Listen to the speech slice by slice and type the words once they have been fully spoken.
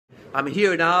I'm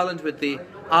here in Ireland with the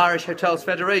Irish Hotels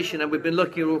Federation, and we've been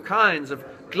looking at all kinds of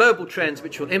global trends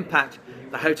which will impact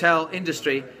the hotel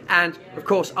industry, and of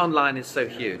course online is so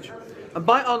huge. And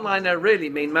by online I really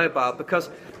mean mobile, because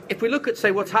if we look at,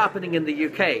 say, what's happening in the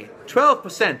UK,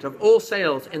 12% of all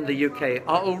sales in the UK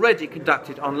are already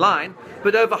conducted online,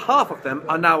 but over half of them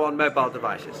are now on mobile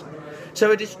devices.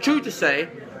 So it is true to say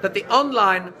that the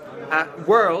online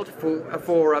world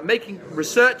for making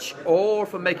research or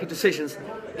for making decisions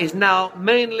is now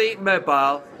mainly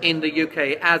mobile in the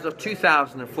UK as of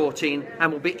 2014,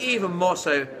 and will be even more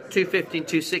so 2015,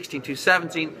 2016,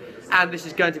 2017, and this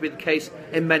is going to be the case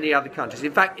in many other countries.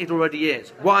 In fact, it already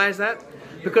is. Why is that?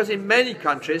 Because in many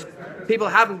countries, people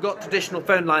haven't got traditional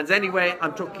phone lines anyway.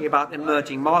 I'm talking about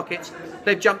emerging markets.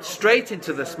 They've jumped straight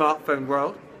into the smartphone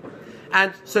world.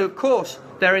 And so, of course,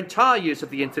 their entire use of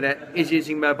the internet is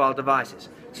using mobile devices.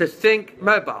 So think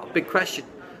mobile, big question.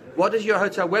 What does your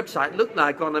hotel website look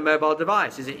like on a mobile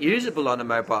device? Is it usable on a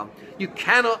mobile? You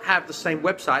cannot have the same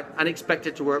website and expect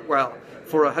it to work well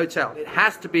for a hotel. It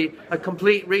has to be a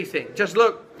complete rethink. Just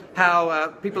look how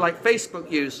people like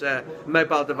Facebook use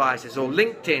mobile devices, or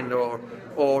LinkedIn,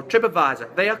 or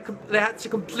TripAdvisor. That's a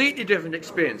completely different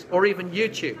experience, or even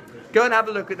YouTube. Go and have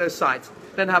a look at those sites,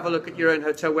 then have a look at your own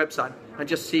hotel website and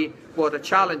just see what a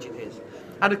challenge it is.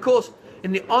 And of course,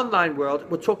 in the online world,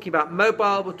 we're talking about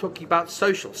mobile, we're talking about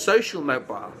social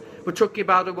mobile. We're talking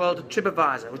about a world of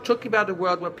TripAdvisor. We're talking about a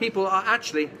world where people are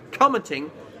actually commenting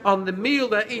on the meal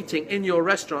they're eating in your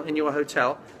restaurant, in your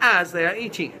hotel, as they are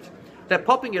eating it. They're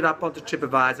popping it up onto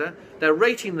TripAdvisor, they're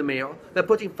rating the meal, they're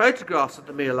putting photographs of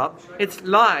the meal up. It's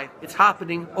live, it's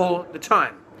happening all the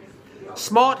time.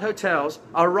 Smart hotels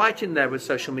are right in there with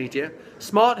social media.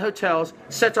 Smart hotels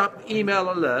set up email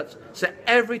alerts, so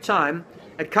every time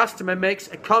a customer makes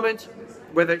a comment,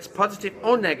 whether it's positive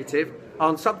or negative,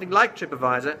 on something like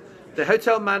TripAdvisor, the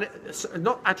hotel manager,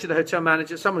 not actually the hotel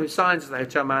manager, someone who signs as the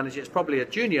hotel manager, it's probably a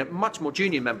junior, much more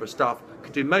junior member of staff,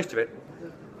 could do most of it,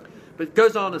 but it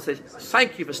goes on and says,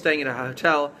 thank you for staying in our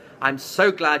hotel. I'm so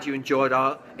glad you enjoyed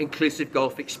our inclusive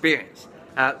golf experience.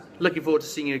 Looking forward to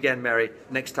seeing you again, Mary,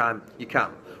 next time you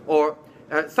come. Or,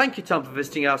 thank you, Tom, for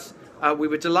visiting us. We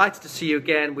were delighted to see you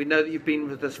again. We know that you've been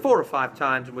with us 4 or 5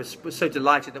 times, and we're so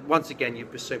delighted that once again you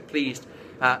were so pleased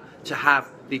to have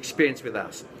the experience with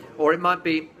us. Or it might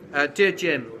be, dear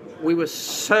Jim, we were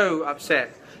so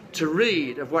upset to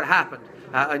read of what happened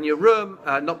in your room,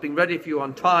 not being ready for you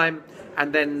on time,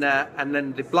 and then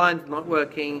the blinds not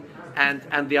working,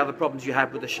 and the other problems you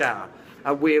had with the shower.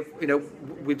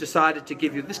 We've decided to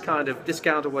give you this kind of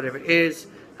discount or whatever it is.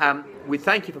 We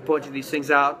thank you for pointing these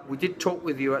things out. We did talk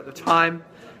with you at the time,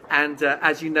 and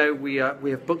as you know, we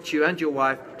have booked you and your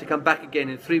wife to come back again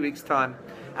in 3 weeks' time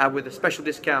with a special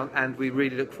discount, and we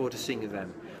really look forward to seeing you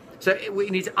then. So we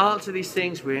need to answer these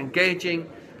things. We're engaging,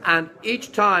 and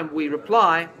each time we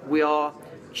reply, we are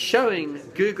showing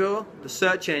Google, the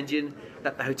search engine,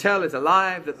 that the hotel is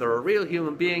alive, that there are real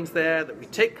human beings there, that we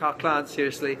take our clients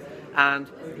seriously, and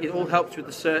it all helps with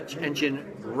the search engine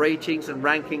ratings and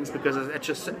rankings, because there's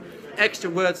just extra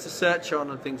words to search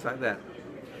on and things like that.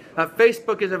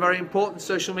 Facebook is a very important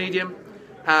social medium,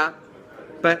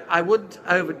 but I wouldn't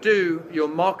overdo your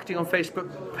marketing on Facebook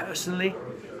personally.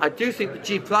 I do think that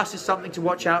G+ is something to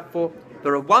watch out for.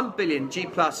 There are 1 billion G+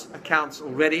 accounts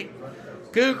already.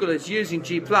 Google is using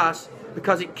G+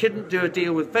 because it couldn't do a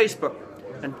deal with Facebook,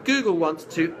 and Google wants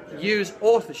to use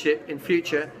authorship in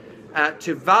future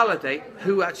to validate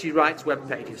who actually writes web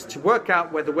pages, to work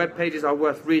out whether web pages are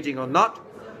worth reading or not,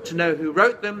 to know who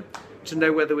wrote them, to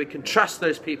know whether we can trust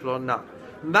those people or not.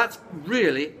 And that's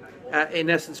really, in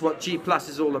essence, what G+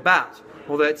 is all about,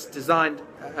 although it's designed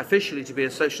officially to be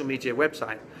a social media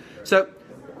website. So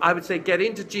I would say get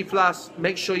into G+,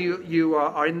 make sure you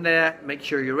are in there, make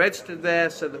sure you're registered there,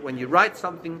 so that when you write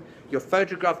something, your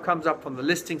photograph comes up on the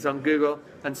listings on Google,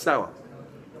 and so on.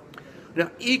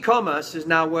 Now, e-commerce is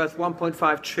now worth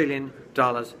 $1.5 trillion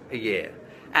a year,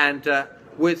 and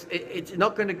it's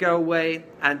not going to go away,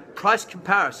 and price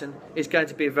comparison is going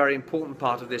to be a very important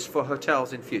part of this for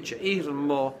hotels in future, even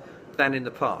more than in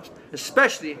the past,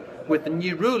 especially with the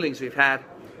new rulings we've had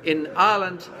in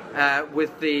Ireland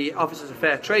with the Officers of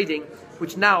Fair Trading,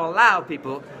 which now allow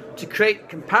people to create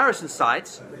comparison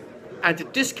sites and to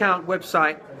discount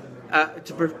website,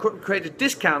 create a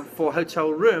discount for hotel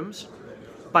rooms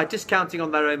by discounting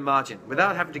on their own margin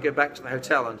without having to go back to the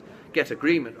hotel and get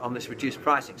agreement on this reduced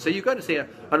pricing. So you're going to see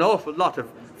an awful lot of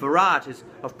varieties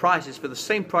of prices for the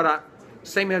same product,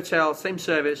 same hotel, same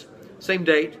service, same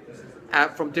date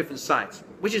from different sites,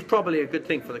 which is probably a good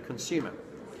thing for the consumer.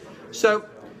 So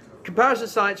comparison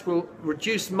sites will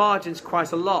reduce margins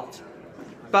quite a lot.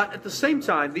 But at the same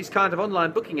time, these kind of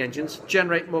online booking engines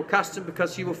generate more custom,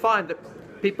 because you will find that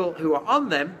people who are on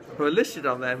them, who are listed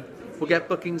on them, will get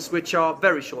bookings which are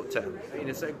very short term. You know,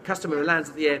 it's a customer who lands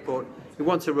at the airport, who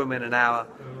wants a room in an hour,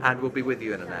 and will be with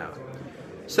you in an hour.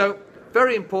 So,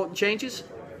 very important changes,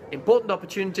 important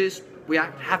opportunities. We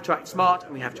have to act smart,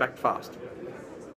 and we have to act fast.